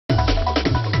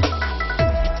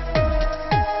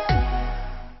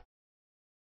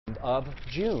of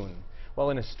June. Well,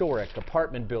 an historic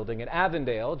apartment building in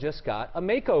Avondale just got a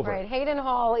makeover. Right, Haddon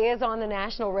Hall is on the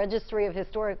National Registry of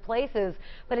Historic Places,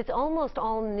 but it's almost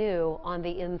all new on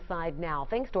the inside now,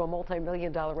 thanks to a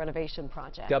multi-million-dollar renovation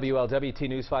project. WLWT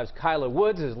News 5's Kyla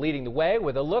Woods is leading the way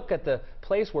with a look at the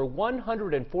place where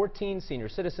 114 senior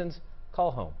citizens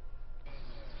call home.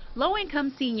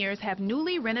 Low-income seniors have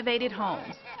newly renovated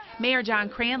homes. Mayor John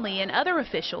Cranley and other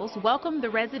officials welcomed the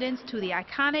residents to the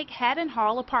iconic Haddon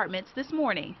Hall Apartments this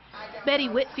morning. Betty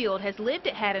Whitfield has lived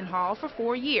at Haddon Hall for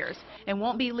 4 years and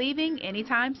won't be leaving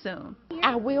anytime soon.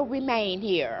 I will remain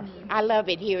here. I love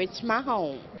it here. It's my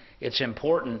home. It's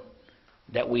important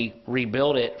that we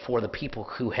rebuild it for the people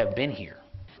who have been here.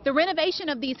 The renovation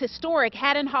of these historic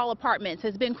Haddon Hall Apartments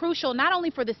has been crucial not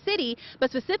only for the city, but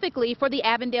specifically for the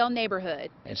Avondale neighborhood.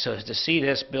 And so to see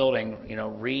this building,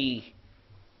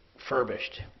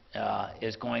 refurbished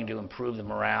is going to improve the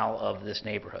morale of this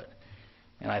neighborhood.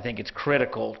 And I think it's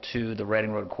critical to the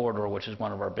Reading Road corridor, which is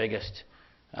one of our biggest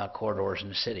corridors in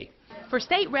the city. For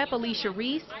State Rep Alicia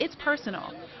Reese, it's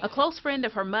personal. A close friend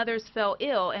of her mother's fell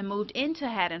ill and moved into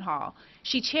Haddon Hall.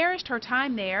 She cherished her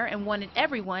time there and wanted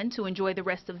everyone to enjoy the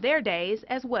rest of their days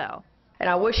as well. And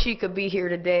I wish she could be here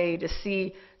today to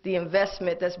see the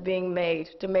investment that's being made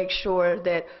to make sure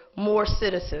that more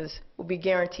citizens will be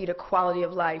guaranteed a quality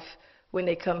of life when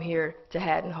they come here to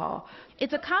Haddon Hall.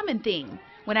 It's a common theme.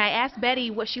 When I asked Betty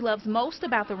what she loves most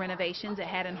about the renovations at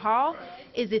Haddon Hall,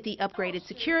 is it the upgraded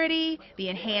security, the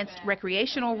enhanced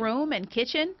recreational room and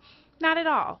kitchen? Not at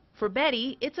all. For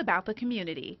Betty, it's about the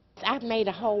community. I've made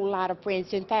a whole lot of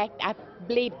friends. In fact, I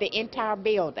believe the entire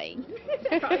building.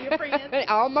 All your friends?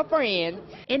 All my friends.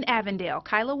 In Avondale,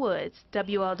 Kyla Woods,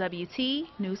 WLWT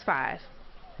News 5.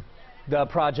 The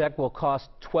project will cost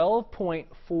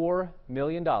 $12.4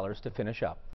 million to finish up.